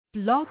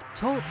Blog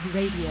Talk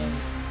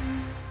Radio.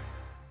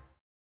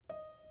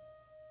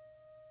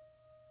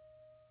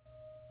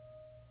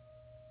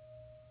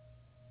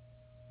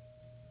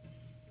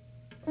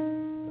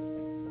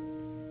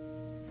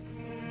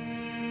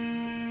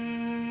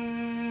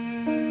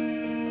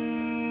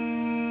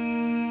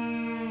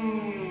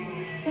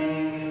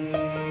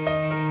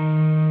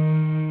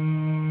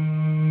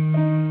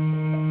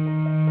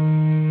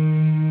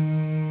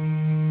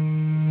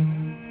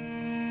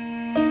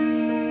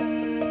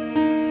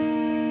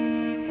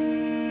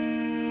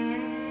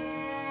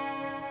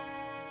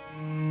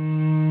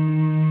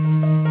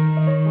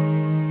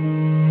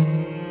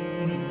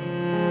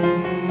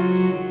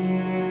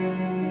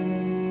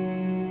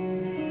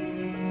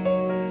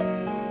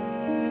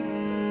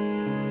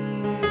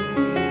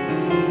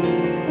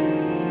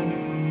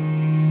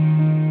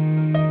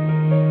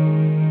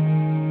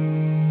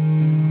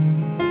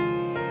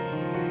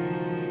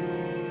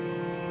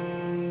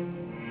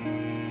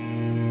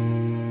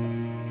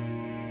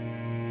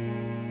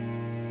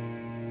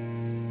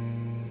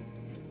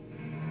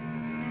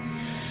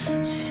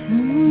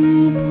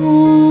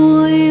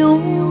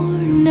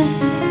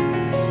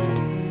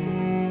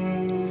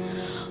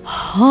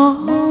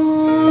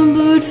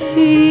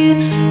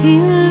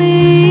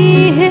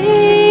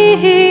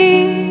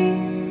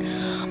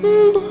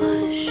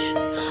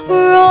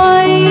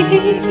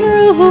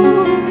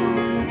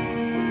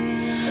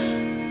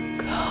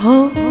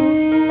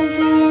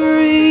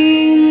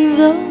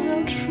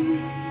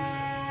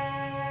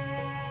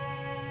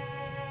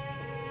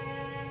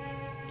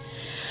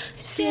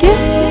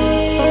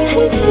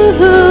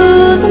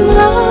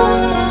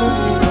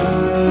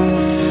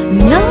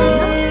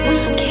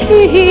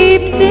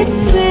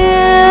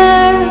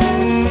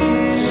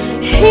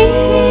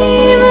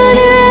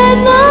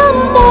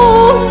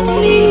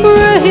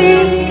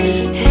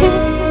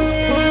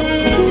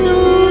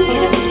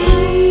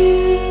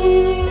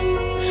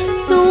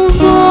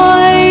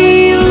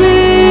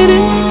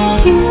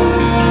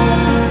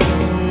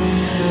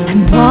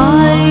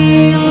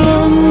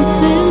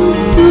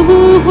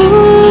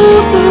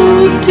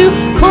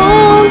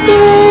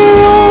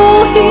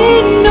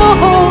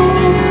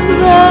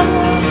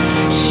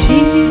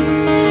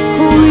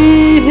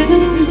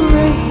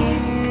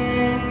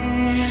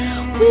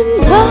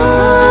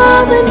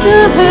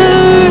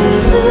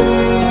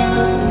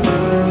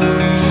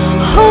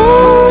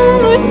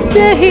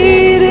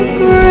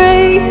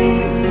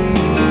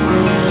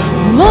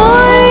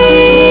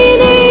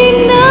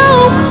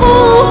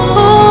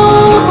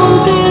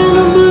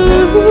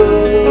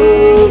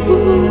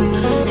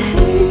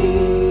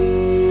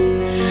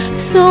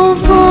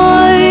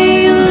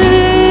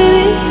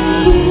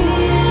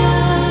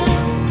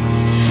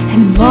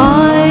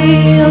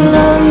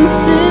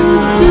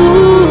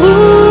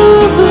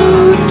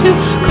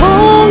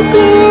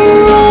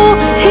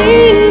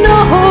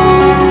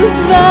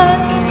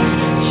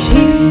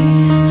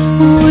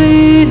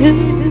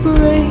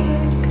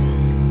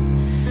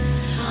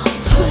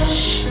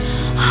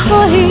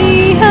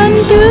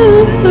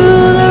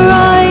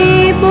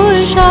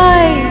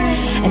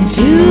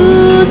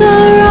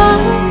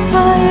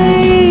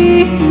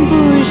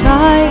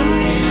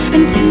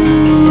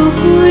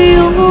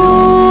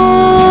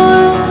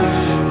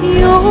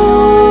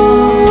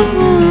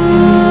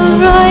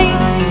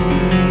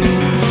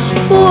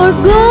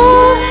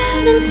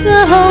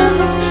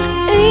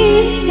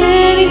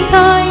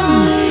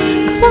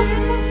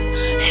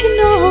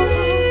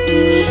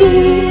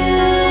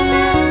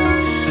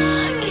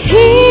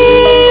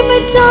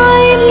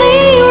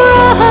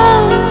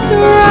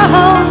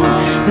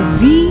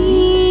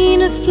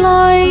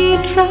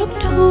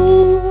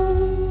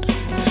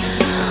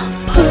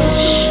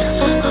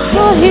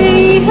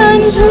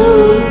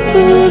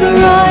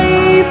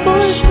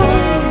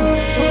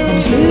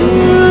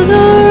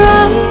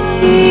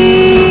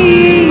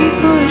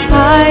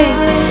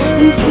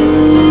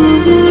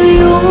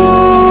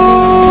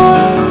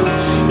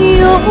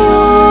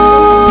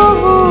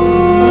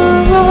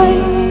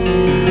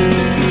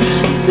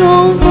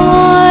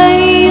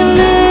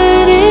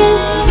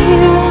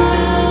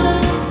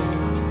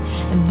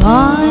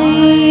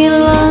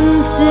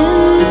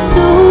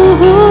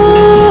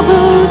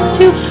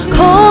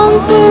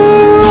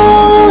 Conquer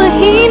all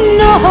he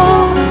knows.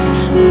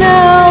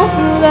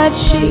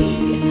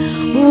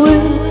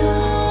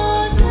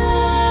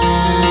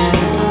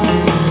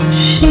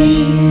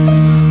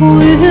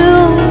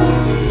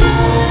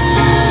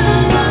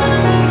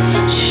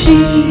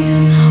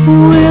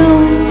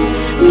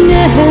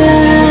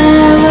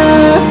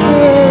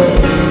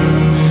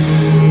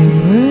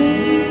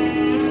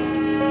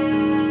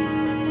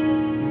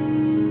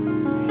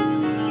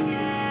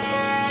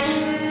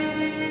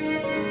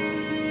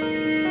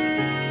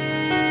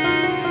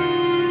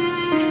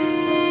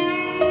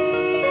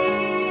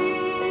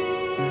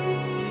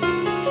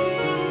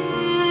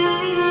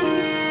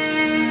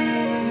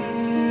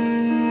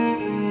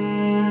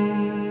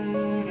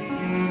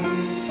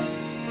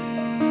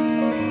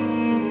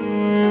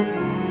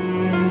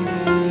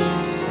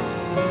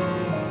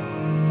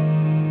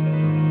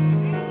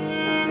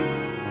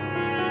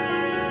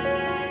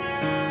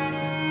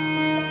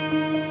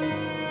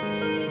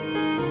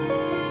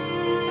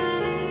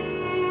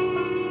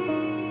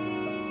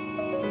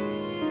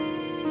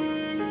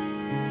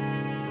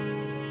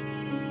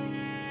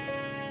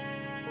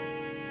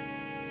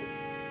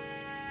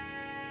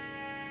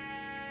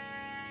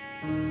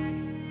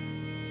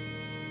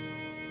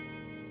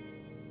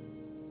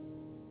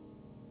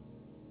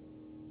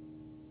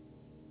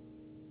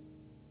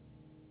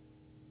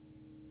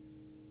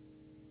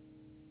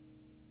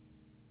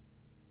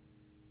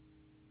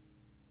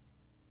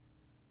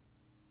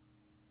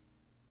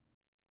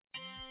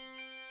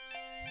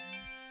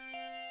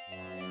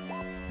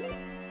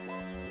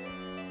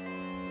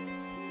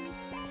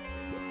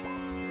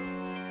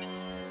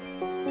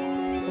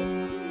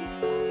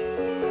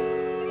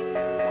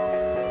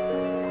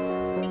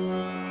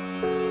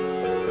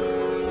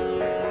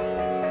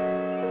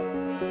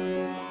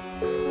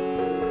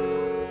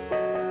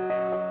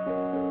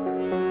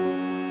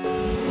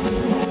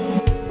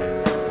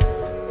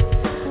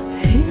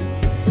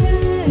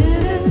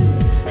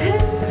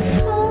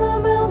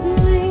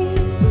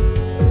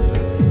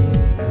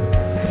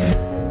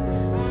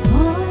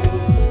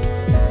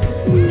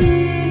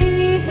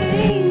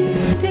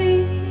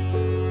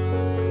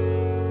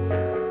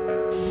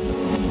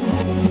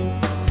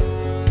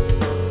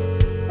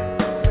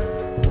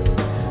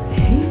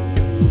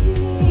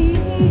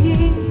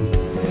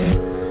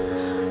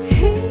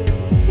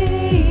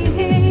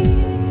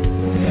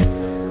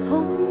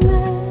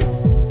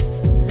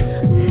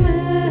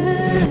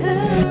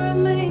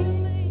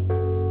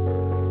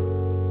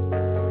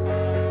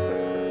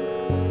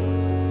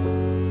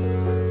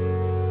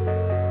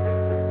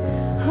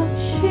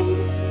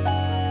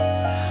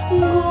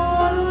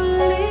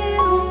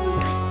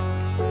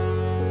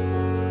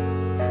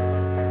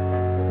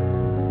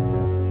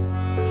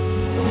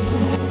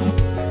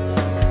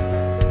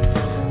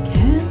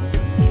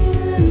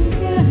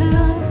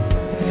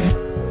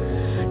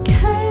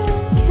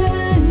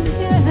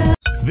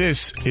 This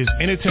is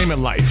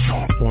Entertainment Life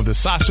on the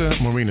Sasha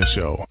Marina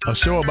Show, a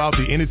show about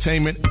the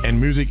entertainment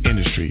and music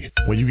industry,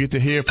 where you get to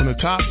hear from the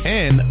top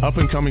and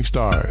up-and-coming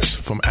stars,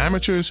 from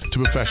amateurs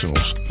to professionals.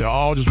 They're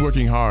all just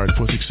working hard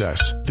for success.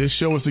 This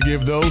show is to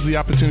give those the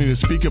opportunity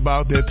to speak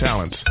about their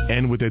talents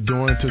and what they're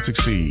doing to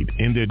succeed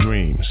in their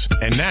dreams.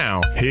 And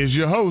now, here's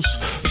your host,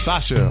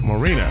 Sasha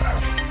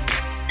Marina.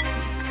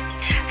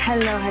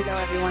 Hello,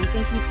 everyone.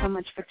 Thank you so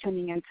much for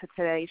tuning in to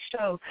today's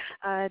show.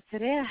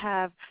 Today I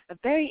have a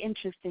very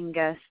interesting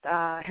guest.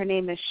 Her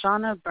name is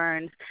Shauna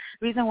Burns.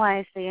 The reason why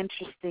I say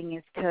interesting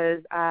is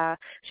because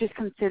she's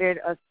considered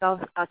a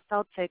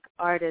Celtic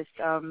artist,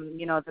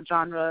 the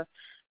genre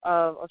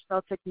of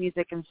Celtic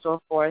music and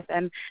so forth.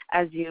 And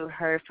as you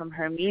heard from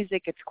her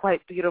music, it's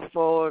quite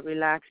beautiful,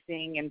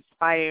 relaxing,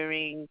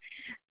 inspiring.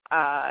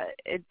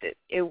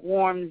 It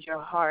warms your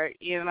heart,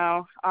 and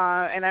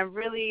I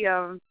really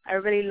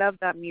love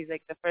that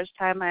music. The first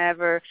time I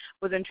ever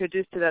was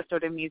introduced to that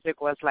sort of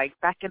music was like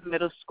back in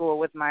middle school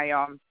with my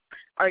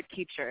art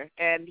teacher,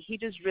 and he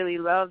just really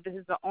loved. This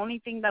is the only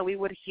thing that we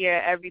would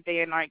hear every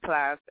day in art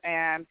class,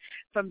 and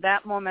from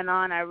that moment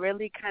on, I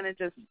really kind of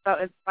just felt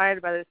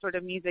inspired by this sort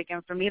of music.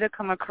 And for me to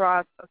come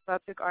across a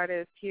Celtic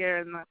artist here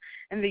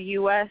in the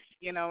U.S.,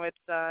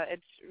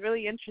 it's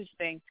really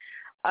interesting.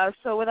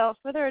 So without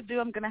further ado,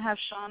 I'm going to have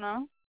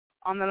Shauna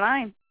on the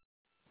line.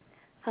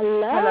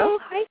 Hello.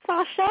 Hi,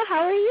 Sasha.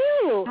 How are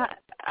you?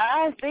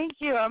 Hi. Thank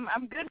you.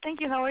 I'm good. Thank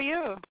you. How are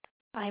you?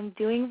 I'm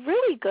doing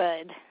really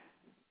good.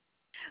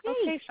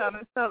 Okay,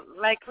 Shauna. So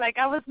like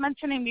I was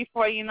mentioning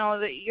before,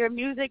 that your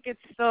music is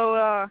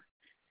so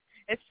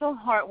it's so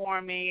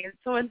heartwarming. It's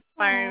so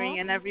inspiring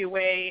in every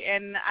way.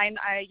 And I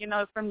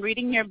from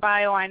reading your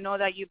bio, I know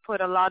that you put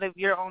a lot of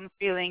your own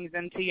feelings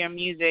into your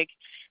music,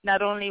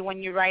 not only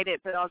when you write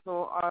it, but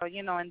also,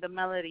 in the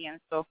melody and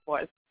so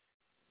forth.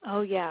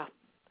 Oh, yeah.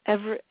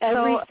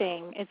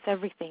 Everything. It's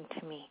everything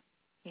to me.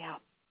 Yeah.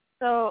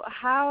 So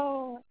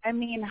how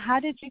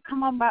did you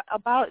come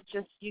about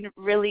just,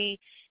 really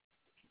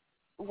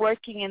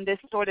working in this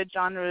sort of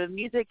genre of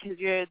music? Because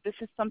this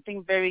is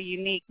something very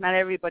unique. Not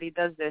everybody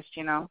does this,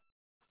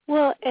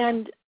 Well,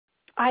 and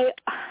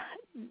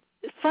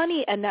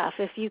funny enough,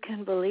 if you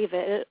can believe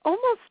it, it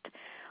almost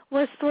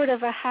was sort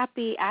of a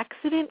happy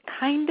accident,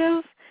 kind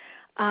of.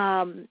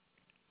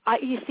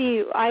 You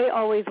see, I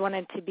always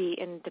wanted to be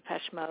in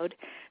Depeche Mode,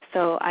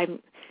 so I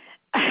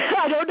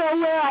don't know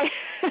where I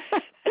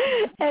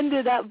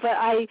ended up, but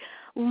I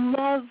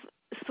love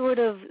sort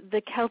of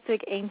the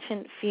Celtic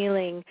ancient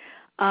feeling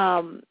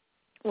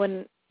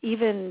when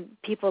even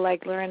people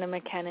like Lorna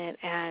McKennitt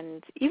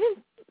and even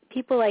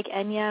people like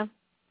Enya,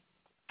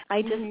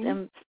 I just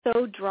am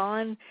so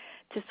drawn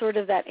to sort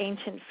of that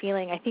ancient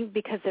feeling. I think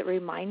because it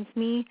reminds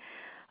me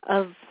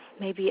of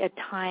maybe a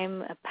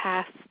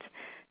past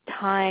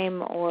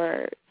time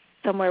or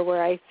somewhere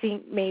where I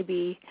think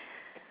maybe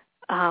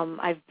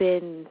I've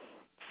been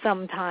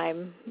some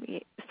time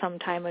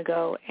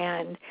ago.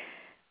 And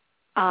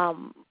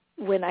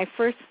when I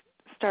first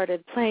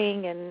started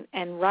playing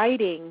and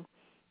writing,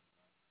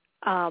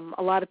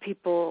 a lot of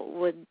people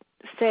would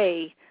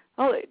say,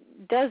 oh, it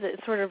does. It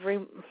sort of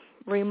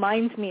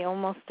reminds me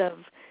almost of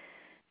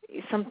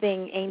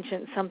something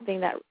ancient, something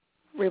that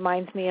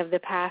reminds me of the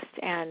past.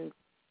 And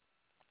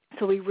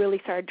so we really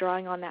started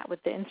drawing on that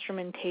with the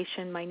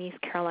instrumentation. My niece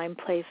Caroline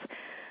plays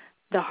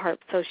the harp,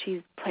 so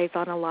she plays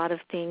on a lot of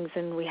things,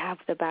 and we have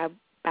the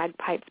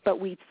bagpipes, but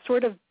we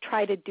sort of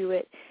try to do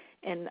it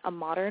in a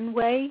modern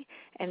way.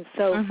 And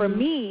so for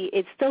me,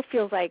 it still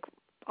feels like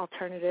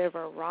alternative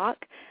or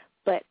rock,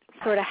 but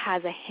sort of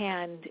has a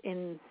hand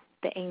in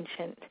the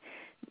ancient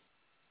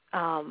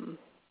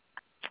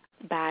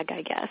bag,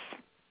 I guess.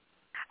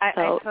 I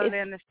totally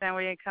understand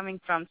where you're coming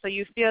from. So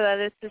you feel that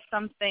this is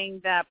something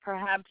that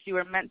perhaps you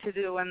were meant to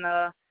do in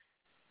a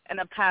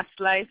past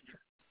life?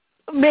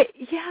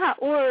 Yeah,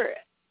 or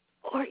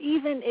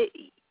even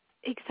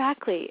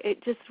exactly.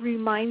 It just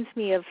reminds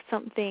me of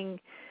something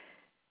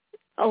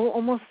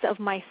almost of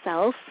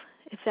myself,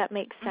 if that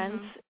makes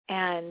sense.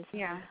 And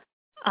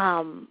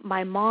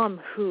my mom,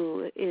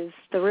 who is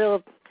the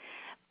real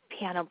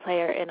piano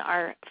player in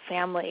our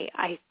family,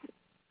 I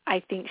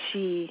think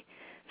she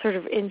sort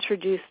of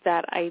introduced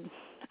that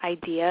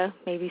idea,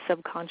 maybe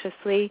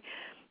subconsciously,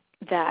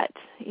 that,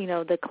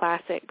 the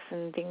classics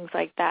and things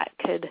like that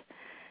could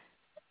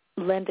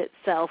lend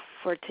itself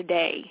for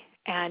today.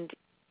 And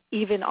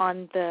even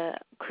on the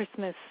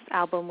Christmas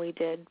album we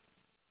did,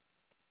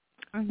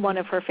 one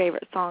of her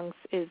favorite songs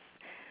is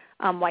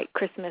White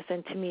Christmas,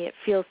 and to me it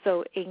feels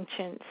so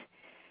ancient,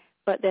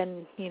 but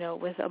then,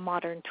 with a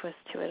modern twist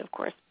to it, of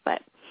course.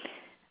 But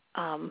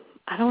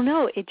I don't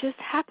know. It just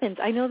happens.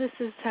 I know this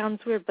sounds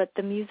weird, but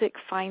the music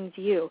finds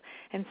you.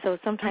 And so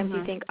sometimes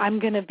you think, I'm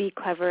going to be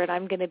clever and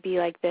I'm going to be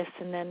like this.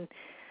 And then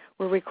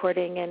we're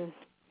recording and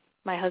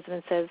my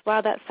husband says,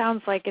 wow, that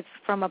sounds like it's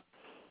from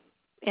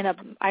in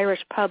an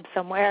Irish pub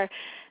somewhere.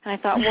 And I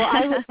thought,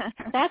 well,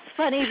 that's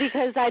funny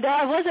because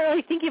I wasn't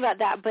really thinking about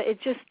that, but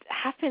it just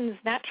happens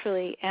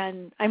naturally.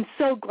 And I'm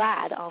so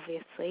glad,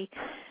 obviously,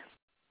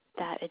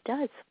 that it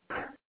does.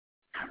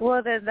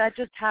 Well, that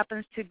just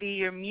happens to be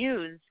your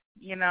muse,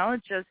 your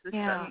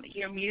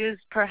muse.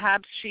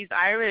 Perhaps she's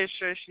Irish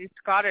or she's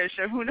Scottish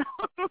or who knows.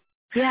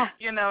 Yeah.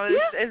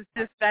 It's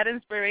just that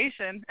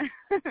inspiration.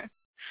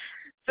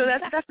 So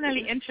that's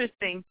definitely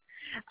interesting.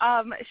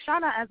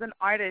 Shauna, as an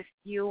artist,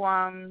 your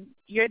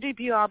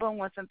debut album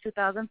was in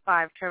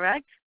 2005,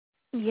 correct?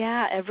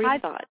 Yeah, Every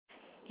Thought.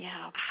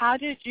 Yeah. How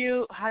do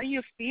you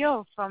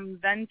feel from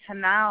then to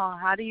now?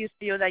 How do you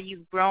feel that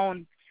you've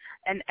grown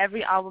in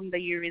every album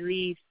that you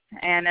release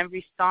and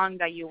every song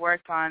that you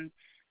work on?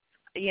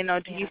 Do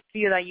you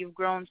feel that you've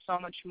grown so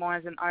much more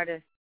as an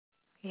artist?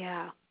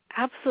 Yeah,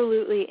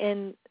 absolutely,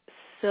 in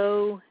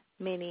so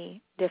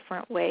many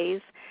different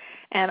ways.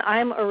 And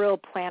I'm a real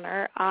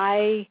planner.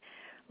 I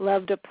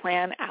love to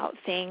plan out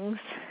things.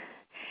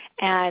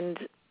 And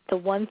the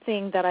one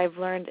thing that I've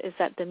learned is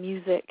that the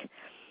music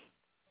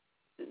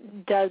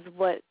does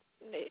what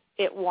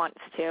it wants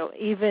to,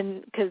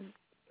 even because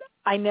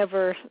I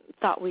never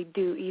thought we'd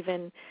do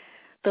even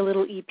the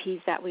little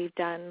EPs that we've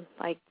done,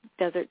 like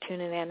Desert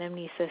Tune and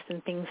Anamnesis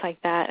and things like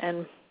that.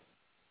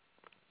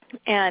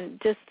 And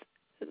just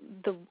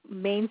the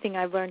main thing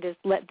I've learned is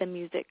let the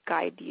music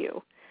guide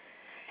you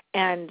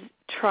and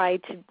try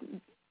to,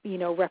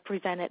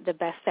 represent it the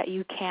best that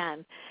you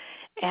can.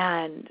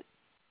 And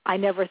I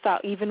never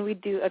thought even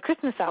we'd do a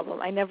Christmas album.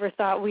 I never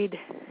thought we'd,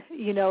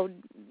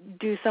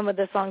 do some of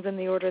the songs in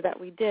the order that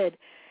we did.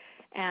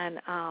 And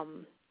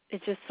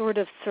it's just sort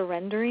of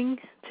surrendering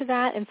to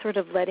that and sort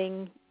of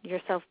letting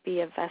yourself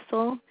be a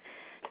vessel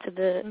to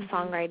the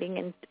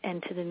songwriting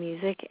and to the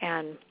music.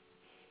 And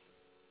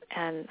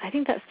I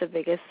think that's the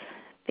biggest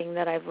thing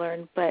that I've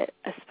learned, but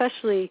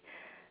especially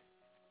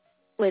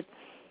with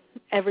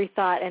Every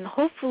Thought. And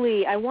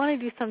hopefully I want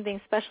to do something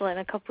special in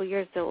a couple of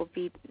years. That will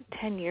be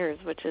 10 years,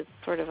 which is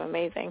sort of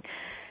amazing.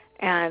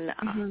 And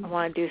I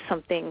want to do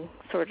something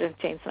sort of,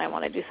 James and I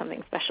want to do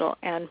something special.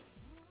 And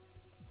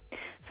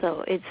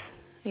so it's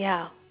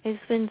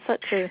been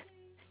such a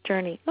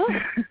journey. Oh.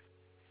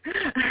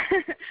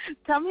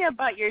 Tell me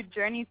about your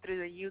journey through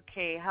the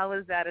UK. How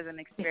was that as an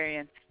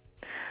experience?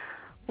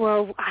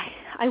 Well,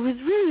 I was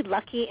really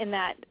lucky in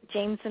that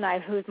James and I,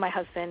 who's my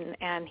husband,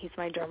 and he's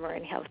my drummer,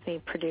 and he helps me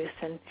produce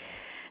and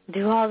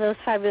do all those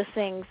fabulous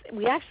things.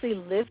 We actually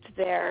lived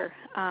there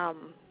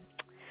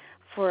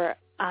for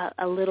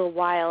a little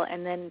while,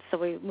 and then so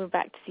we moved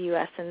back to the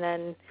U.S., and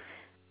then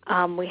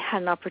we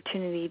had an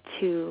opportunity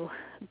to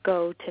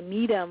go to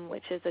Meetum,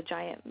 which is a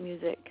giant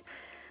music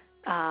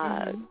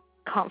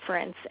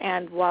conference.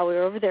 And while we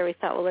were over there, we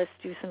thought, well, let's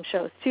do some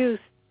shows too,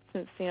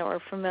 since we're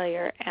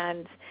familiar.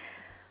 And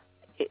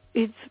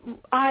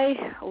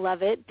I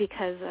love it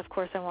because, of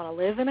course, I want to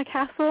live in a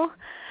castle,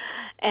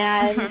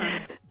 and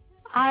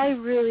I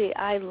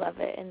love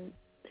it. And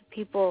the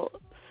people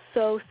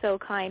so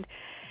kind.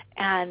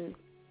 And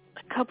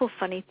a couple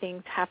funny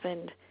things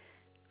happened.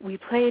 We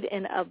played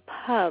in a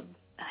pub.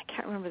 I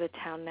can't remember the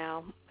town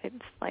now. It's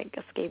like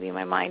escaping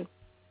my mind.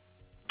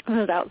 It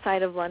was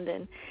outside of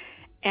London,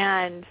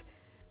 and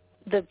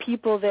the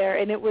people there,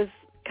 and it was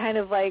kind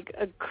of like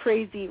a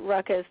crazy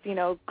ruckus,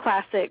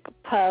 classic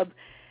pub.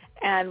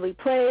 And we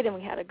played, and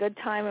we had a good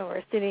time, and we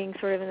were sitting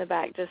sort of in the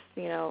back just,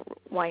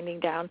 winding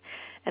down.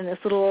 And this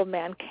little old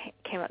man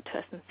came up to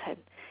us and said,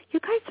 you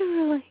guys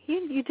are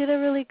you did a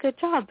really good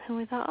job. And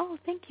we thought, oh,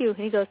 thank you. And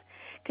he goes,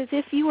 because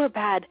if you were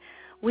bad,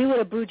 we would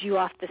have booed you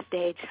off the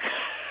stage.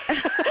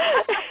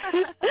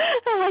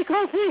 I'm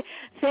like,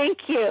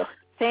 oh,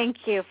 thank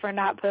you for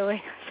not booing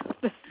us on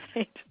the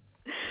stage.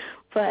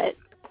 But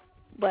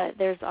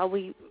there's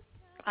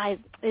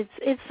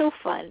it's so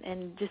fun,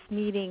 and just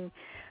meeting.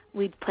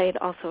 We'd played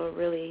also a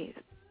really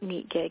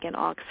neat gig in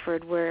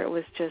Oxford where it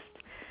was just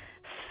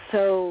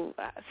so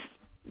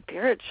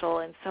spiritual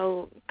and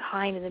so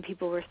kind, and the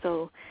people were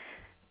so,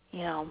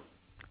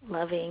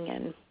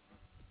 loving,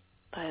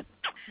 but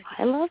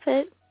I love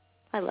it.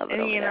 I love it.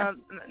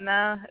 And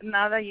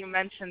now that you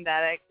mentioned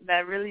that,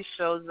 that really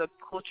shows the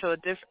cultural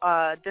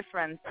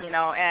difference,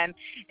 and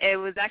it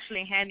was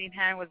actually hand in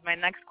hand with my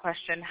next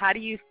question. How do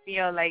you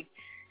feel like,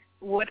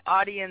 what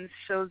audience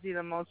shows you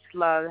the most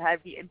love? Have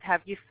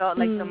you felt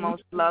like the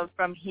most love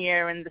from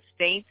here in the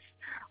States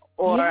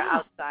or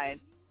outside?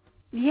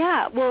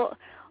 Yeah, well,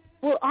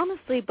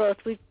 honestly, both.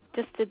 We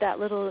just did that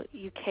little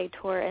UK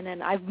tour, and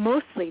then I've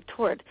mostly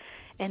toured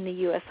in the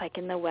U.S., like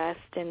in the West,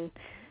 and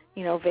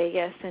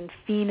Vegas and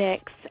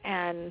Phoenix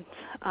and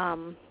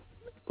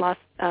Los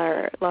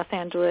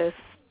Angeles,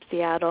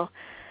 Seattle.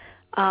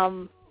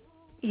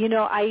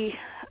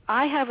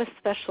 I have a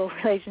special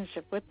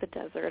relationship with the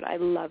desert. I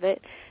love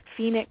it.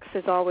 Phoenix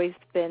has always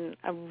been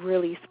a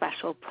really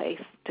special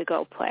place to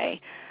go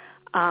play.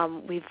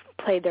 We've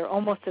played there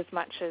almost as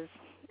much as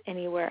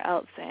anywhere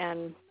else,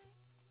 and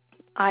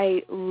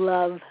I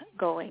love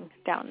going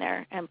down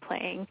there and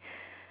playing.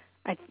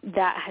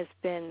 That has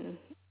been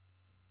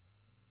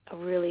a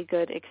really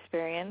good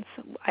experience.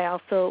 I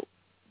also,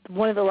 the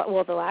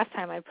last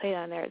time I played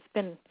on there, it's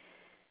been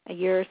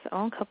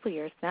a couple of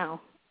years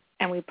now,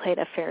 and we played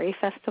a fairy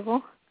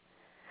festival,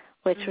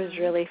 which was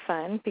really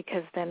fun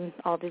because then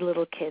all the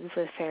little kids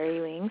with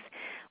fairy wings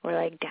were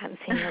like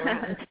dancing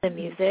around to the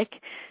music.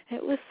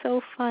 It was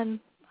so fun.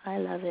 I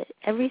love it.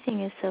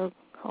 Everything is so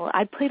cool.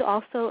 I played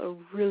also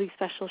a really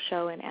special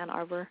show in Ann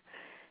Arbor,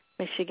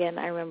 Michigan.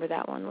 I remember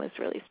that one was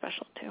really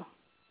special too.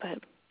 But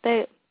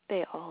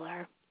they all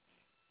are.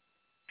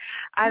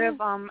 Out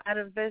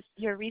of this,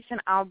 your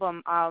recent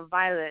album,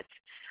 Violet,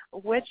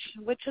 which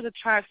of the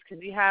tracks?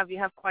 Because you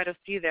have quite a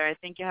few there. I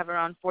think you have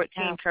around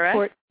 14, correct?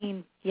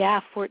 14.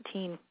 Yeah,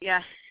 14.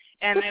 Yeah,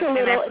 and just a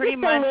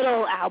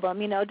little album,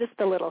 just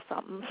a little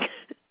something.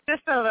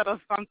 Just a little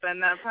something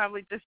that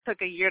probably just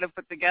took a year to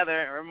put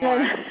together or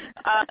more.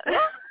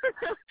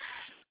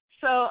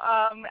 So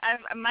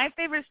my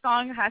favorite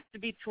song has to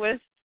be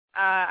Twist.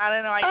 I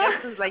don't know. I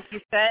guess it's like you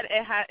said,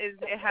 it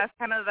has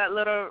kind of that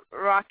little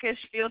rockish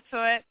feel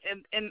to it,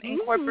 and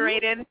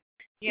incorporated,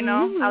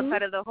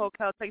 outside of the whole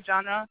Celtic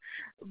genre.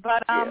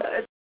 But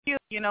as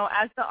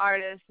the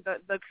artist,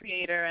 the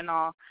creator, and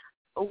all,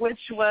 which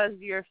was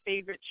your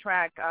favorite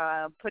track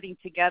putting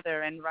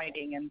together and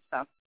writing and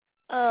stuff?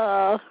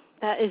 Oh,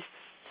 that is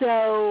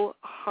so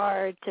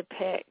hard to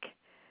pick.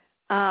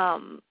 A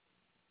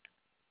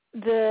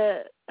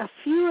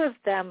few of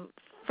them,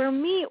 for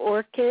me,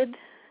 Orchid.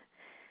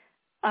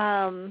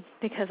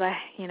 Because I,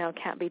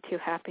 can't be too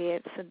happy.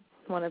 It's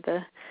one of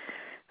the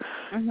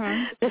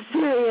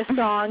serious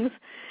songs.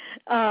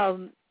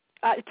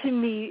 To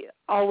me,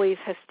 always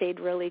has stayed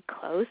really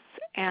close.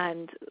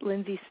 And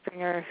Lindsay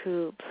Springer,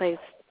 who plays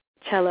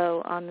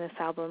cello on this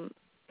album,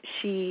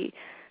 she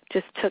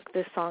just took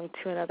this song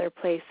to another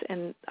place.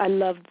 And I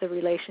loved the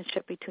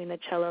relationship between the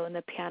cello and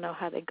the piano,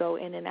 how they go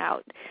in and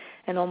out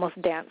and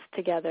almost dance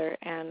together.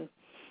 And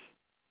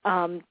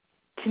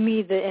to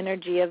me, the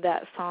energy of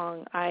that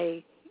song,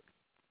 I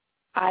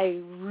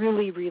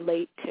really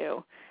relate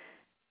to,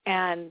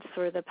 and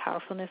sort of the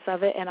powerfulness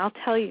of it. And I'll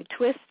tell you,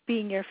 Twist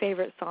being your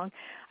favorite song,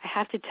 I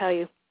have to tell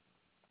you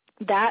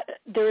that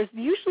there is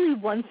usually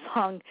one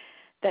song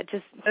that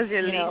just,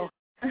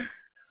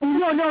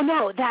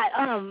 No, that,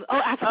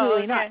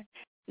 absolutely not.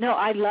 No,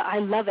 I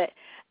love it.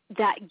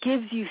 That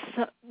gives you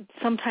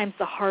sometimes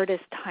the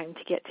hardest time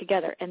to get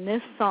together. And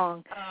this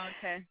song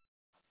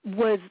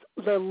was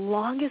the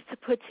longest to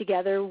put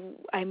together.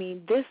 I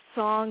mean, this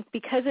song,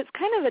 because it's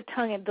kind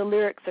of the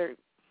lyrics are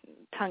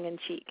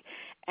tongue-in-cheek,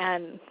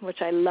 and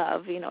which I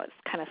love. It's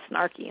kind of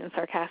snarky and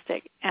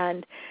sarcastic.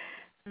 And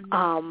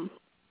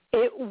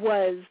it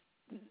was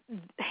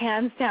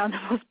hands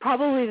down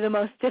probably the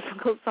most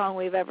difficult song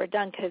we've ever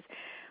done, because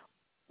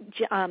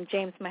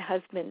James, my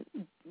husband,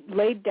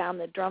 laid down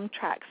the drum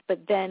tracks, but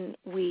then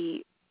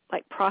we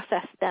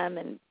processed them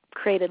and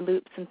created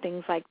loops and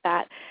things like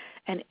that,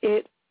 and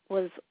it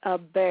was a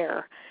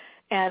bear.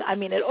 And I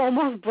mean, it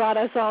almost brought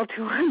us all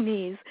to our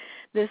knees,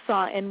 this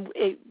song.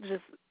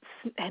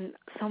 And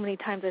so many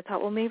times I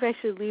thought, well, maybe I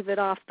should leave it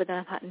off, but then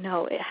I thought,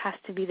 no, it has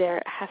to be there.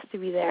 It has to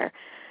be there.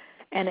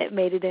 And it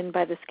made it in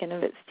by the skin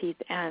of its teeth,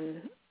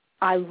 and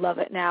I love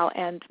it now.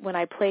 And when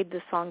I played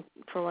this song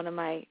for one of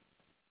my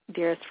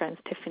dearest friends,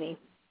 Tiffany,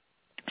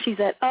 she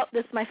said, oh,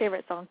 this is my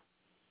favorite song.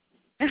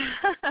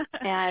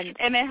 and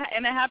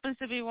it happens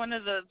to be one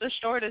of the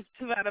shortest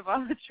too out of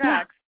all the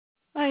tracks.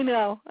 I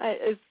know.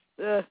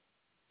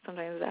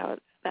 Sometimes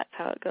that's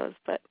how it goes,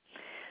 but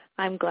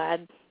I'm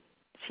glad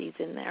she's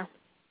in there.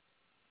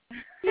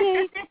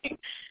 Yay.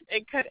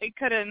 It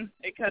couldn't.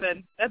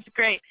 That's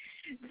great.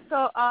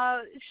 So,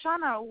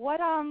 Shauna,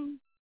 what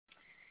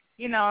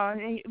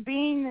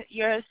being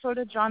your sort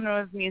of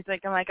genre of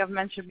music, and like I've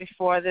mentioned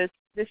before, this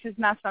is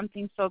not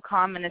something so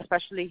common,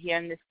 especially here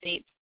in the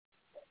States.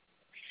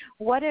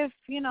 What if,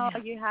 you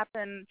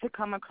happen to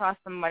come across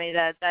somebody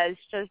that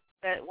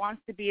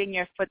wants to be in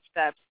your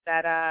footsteps,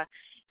 that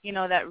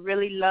that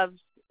really loves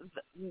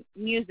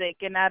music,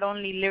 and not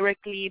only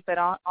lyrically but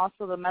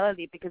also the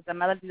melody, because the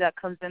melody that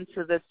comes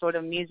into this sort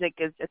of music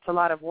it's a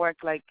lot of work,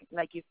 like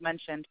you've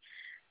mentioned.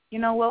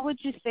 What would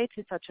you say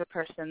to such a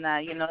person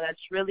that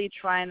that's really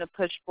trying to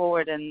push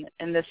forward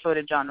in this sort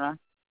of genre?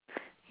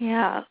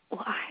 Yeah,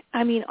 well,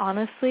 I mean,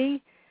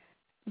 honestly,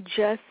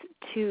 just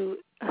to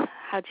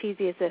how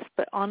cheesy is this,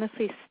 but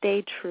honestly,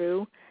 stay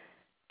true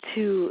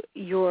to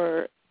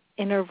your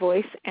inner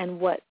voice and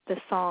what the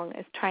song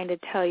is trying to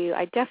tell you.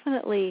 I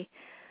definitely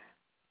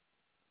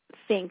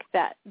think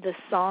that the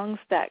songs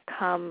that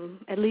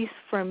come, at least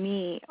for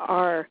me,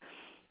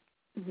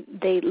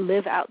 they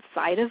live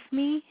outside of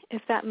me,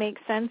 if that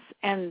makes sense,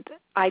 and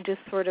I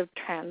just sort of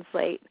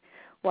translate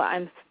what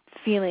I'm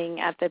feeling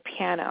at the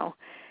piano,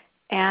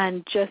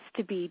 and just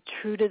to be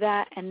true to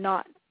that and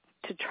not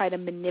to try to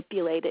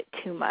manipulate it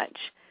too much.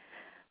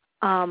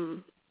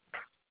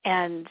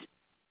 And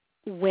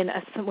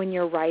when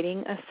you're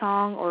writing a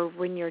song, or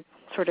when you're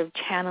sort of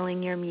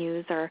channeling your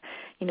muse, or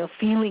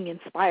feeling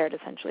inspired,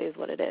 essentially is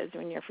what it is,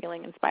 when you're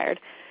feeling inspired,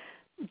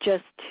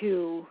 just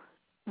to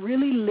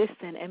really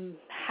listen and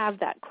have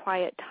that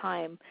quiet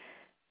time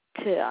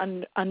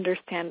to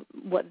understand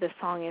what the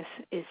song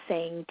is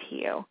saying to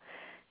you,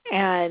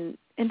 and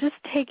just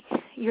take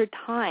your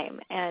time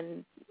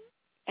and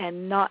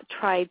not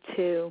try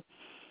to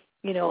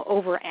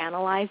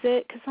overanalyze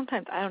it, because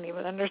sometimes I don't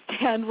even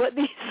understand what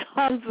these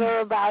songs are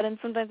about, and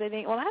sometimes I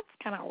think, well, that's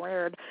kind of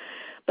weird.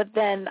 But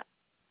then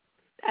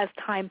as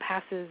time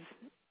passes,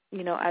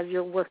 as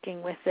you're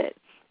working with it,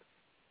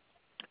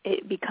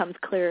 it becomes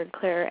clearer and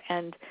clearer,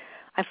 and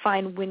I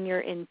find when you're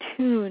in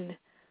tune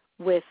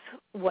with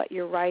what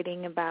you're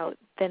writing about,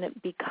 then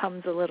it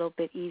becomes a little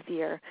bit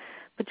easier.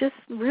 But just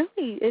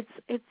really,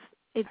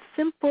 it's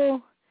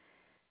simple,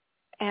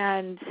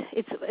 and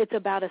it's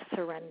about a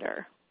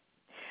surrender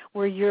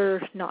where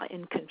you're not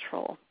in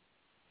control.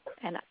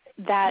 And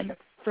that,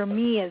 for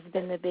me, has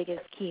been the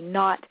biggest key,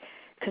 not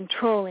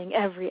controlling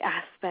every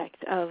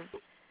aspect of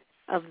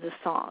the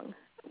song,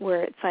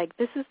 where it's like,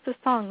 this is the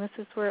song, this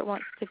is where it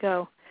wants to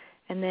go,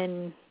 and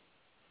then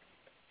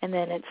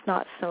it's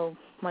not so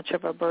much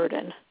of a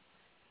burden,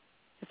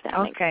 if that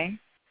makes sense.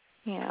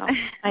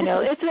 I know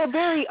it's a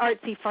very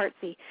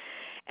artsy-fartsy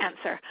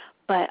answer,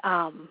 but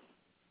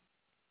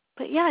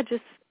yeah,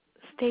 just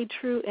stay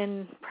true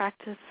and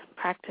practice.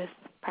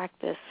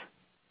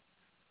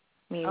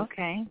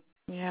 Okay.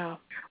 Yeah.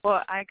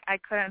 Well, I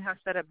couldn't have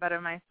said it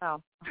better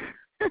myself.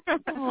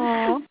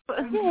 Oh,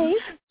 okay.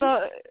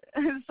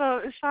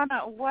 So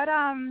Shauna, what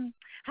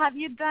have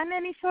you done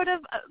any sort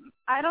of?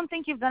 I don't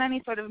think you've done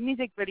any sort of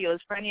music videos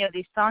for any of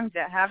these songs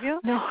yet, have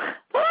you? No.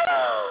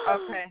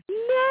 Okay.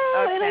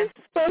 No, okay. And I'm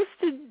supposed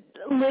to.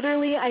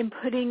 Literally, I'm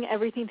putting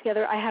everything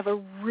together. I have a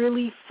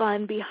really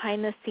fun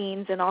behind the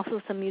scenes, and also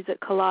some music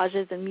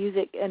collages and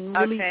music and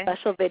really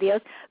special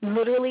videos.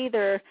 Literally,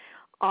 they're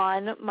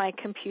on my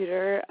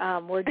computer.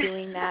 We're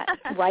doing that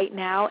right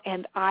now,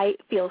 and I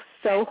feel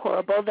so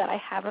horrible that I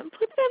haven't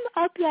put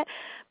them up yet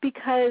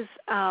because,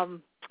 I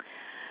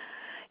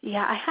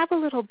have a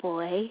little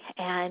boy,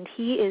 and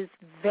he is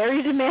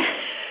very demanding.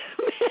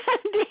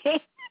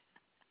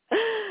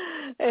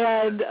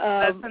 And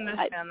that's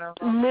understandable.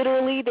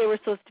 Literally, they were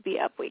supposed to be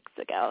up weeks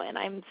ago, and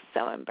I'm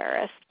so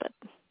embarrassed, but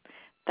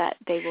that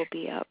they will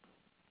be up.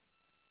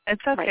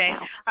 It's okay.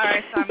 Right, all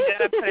right, so I'm going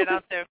to put it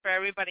out there for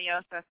everybody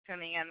else that's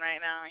tuning in right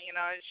now.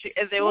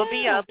 They will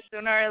be up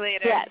sooner or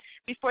later. Yes.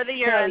 Before the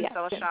year ends,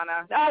 though,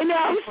 Shauna. I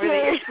know,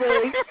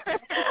 seriously.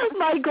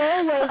 My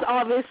goal was,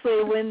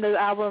 obviously, when the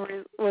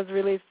album was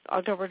released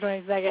October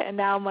 22nd, and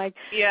now I'm like,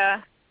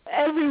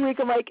 every week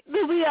I'm like,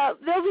 they'll be up.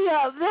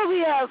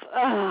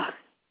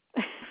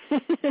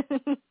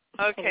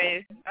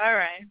 Okay, all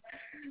right.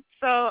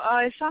 So,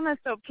 Shauna,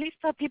 please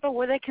tell people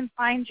where they can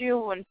find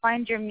you and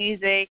find your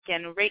music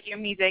and rate your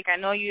music. I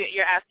know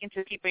you're asking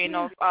to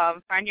people,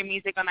 find your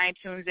music on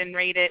iTunes and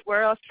rate it.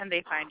 Where else can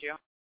they find you?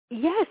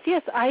 Yes,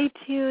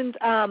 iTunes,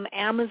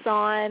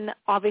 Amazon,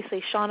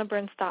 obviously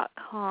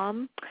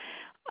ShaunaBurns.com,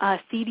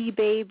 CD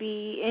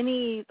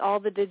Baby, all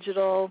the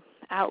digital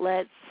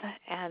outlets,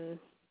 and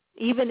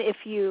even if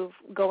you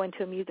go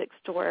into a music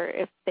store,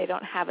 if they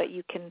don't have it,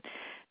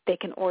 they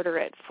can order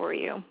it for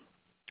you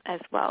as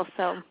well.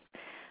 So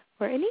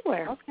we're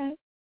anywhere. Okay.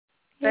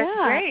 That's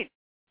great.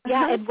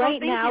 Yeah, and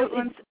right now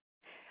it's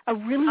a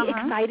really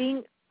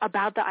exciting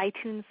about the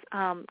iTunes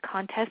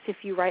contest.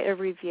 If you write a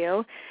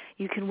review,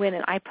 you can win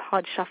an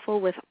iPod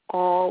Shuffle with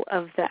all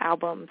of the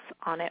albums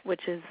on it,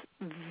 which is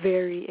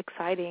very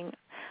exciting.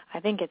 I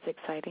think it's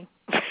exciting.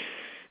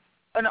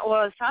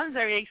 Well, it sounds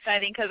very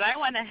exciting because I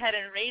went ahead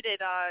and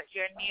rated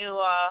your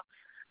new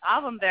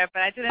album there,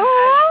 but I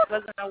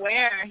wasn't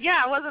aware.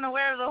 Yeah, I wasn't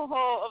aware of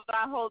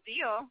that whole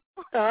deal.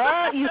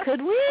 Oh, you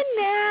could win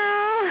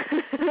now.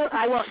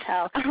 I won't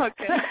tell.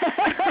 Okay.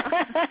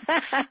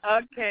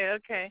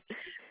 Okay.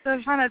 So,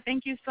 Shauna,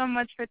 thank you so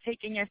much for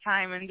taking your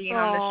time and being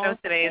on the show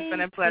today. It's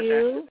been a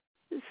pleasure. You.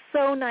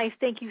 So nice.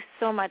 Thank you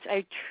so much.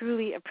 I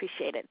truly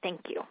appreciate it.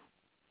 Thank you.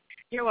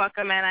 You're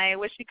welcome, and I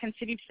wish you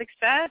continued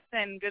success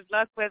and good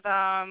luck with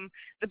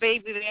the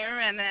baby there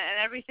and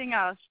everything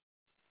else.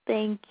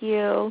 Thank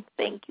you.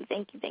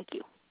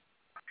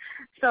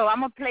 So I'm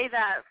going to play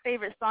that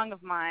favorite song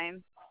of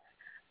mine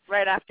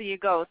right after you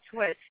go,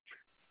 Twist.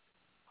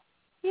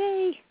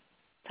 Yay.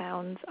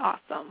 Sounds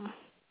awesome.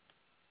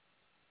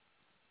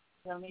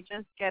 Let me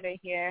just get it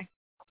here.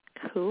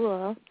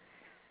 Cool.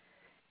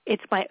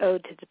 It's my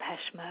ode to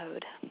Depeche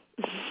Mode.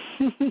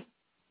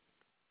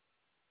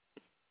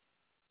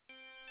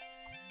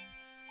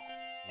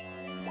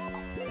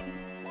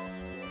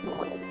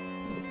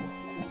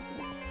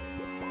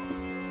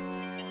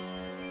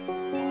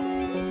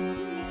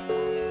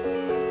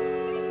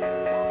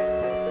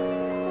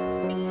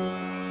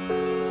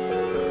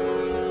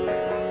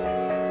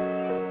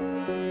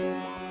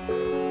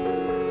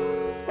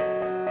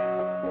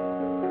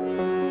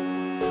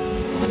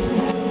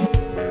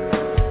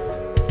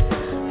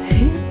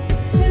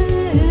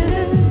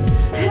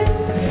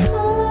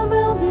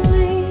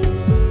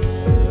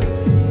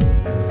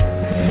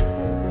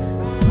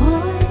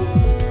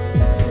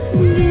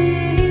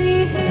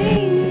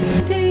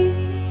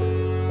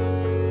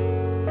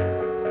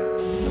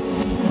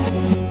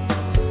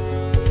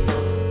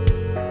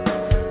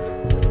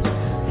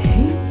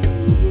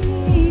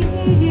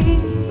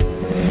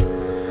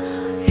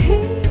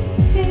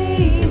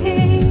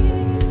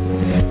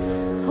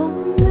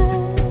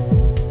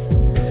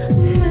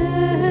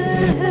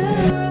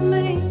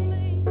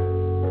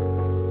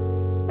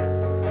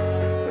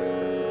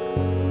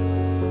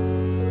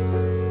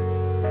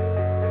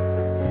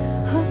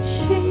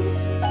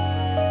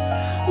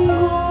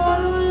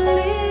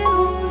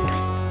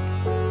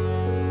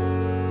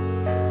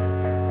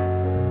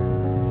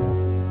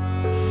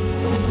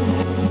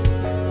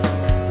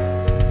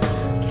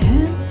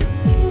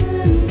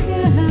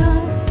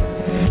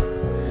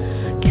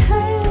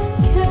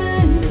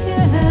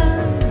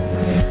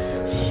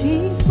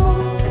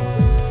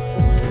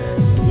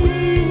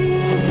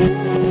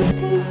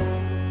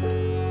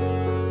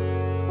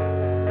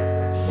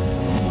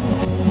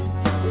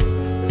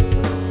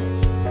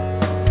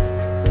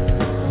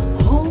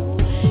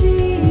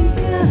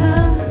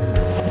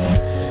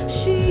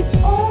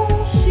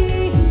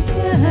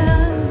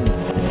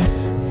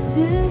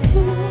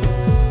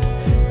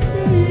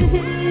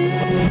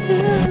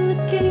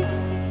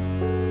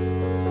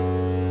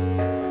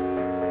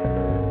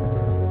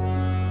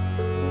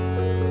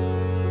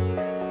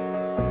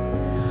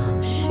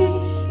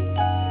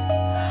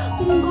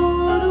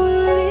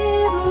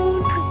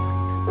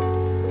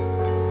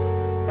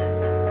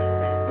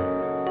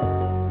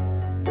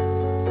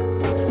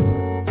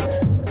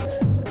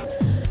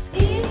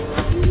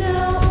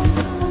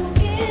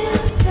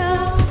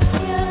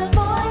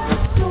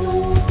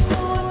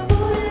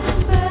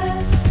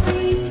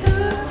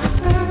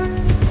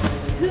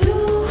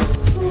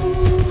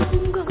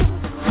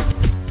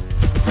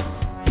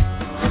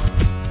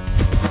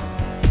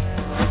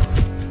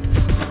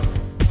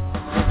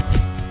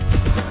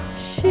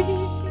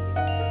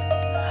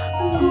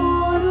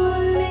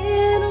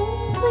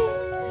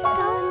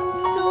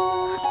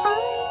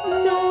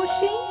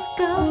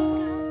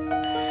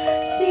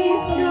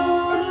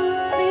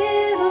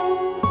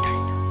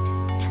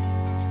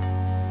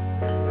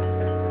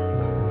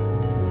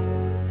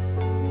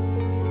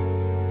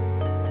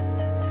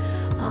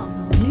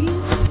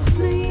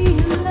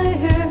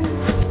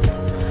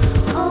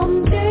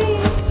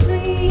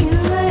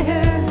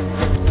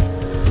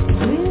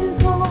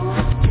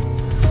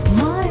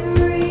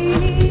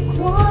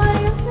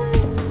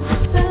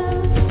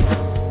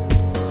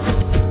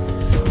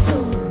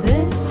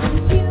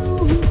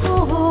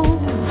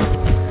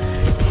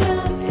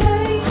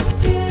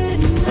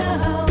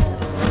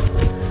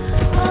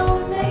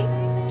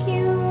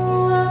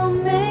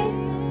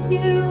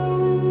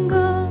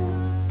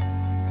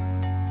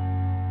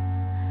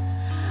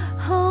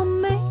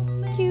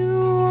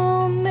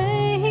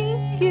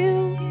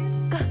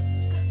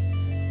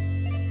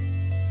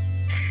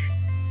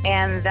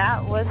 And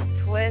that was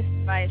Twist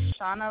by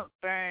Shauna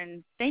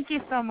Burns. Thank you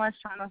so much,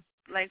 Shauna,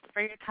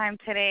 for your time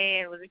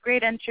today. It was a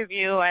great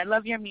interview. I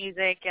love your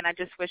music, and I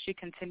just wish you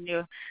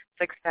continue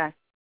success.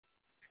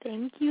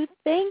 Thank you.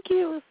 It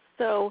was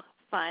so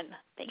fun.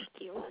 Thank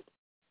you.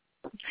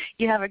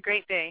 You have a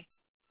great day.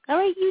 All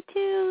right, you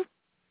too.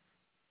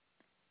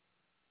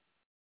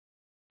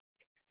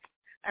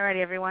 All right,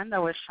 everyone.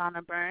 That was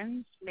Shauna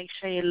Burns. Make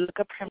sure you look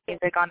up her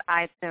music on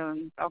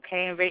iTunes,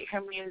 okay? Rate her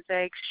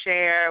music,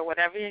 share,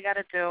 whatever you got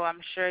to do. I'm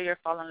sure you'll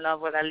fall in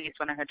love with at least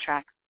one of her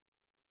tracks.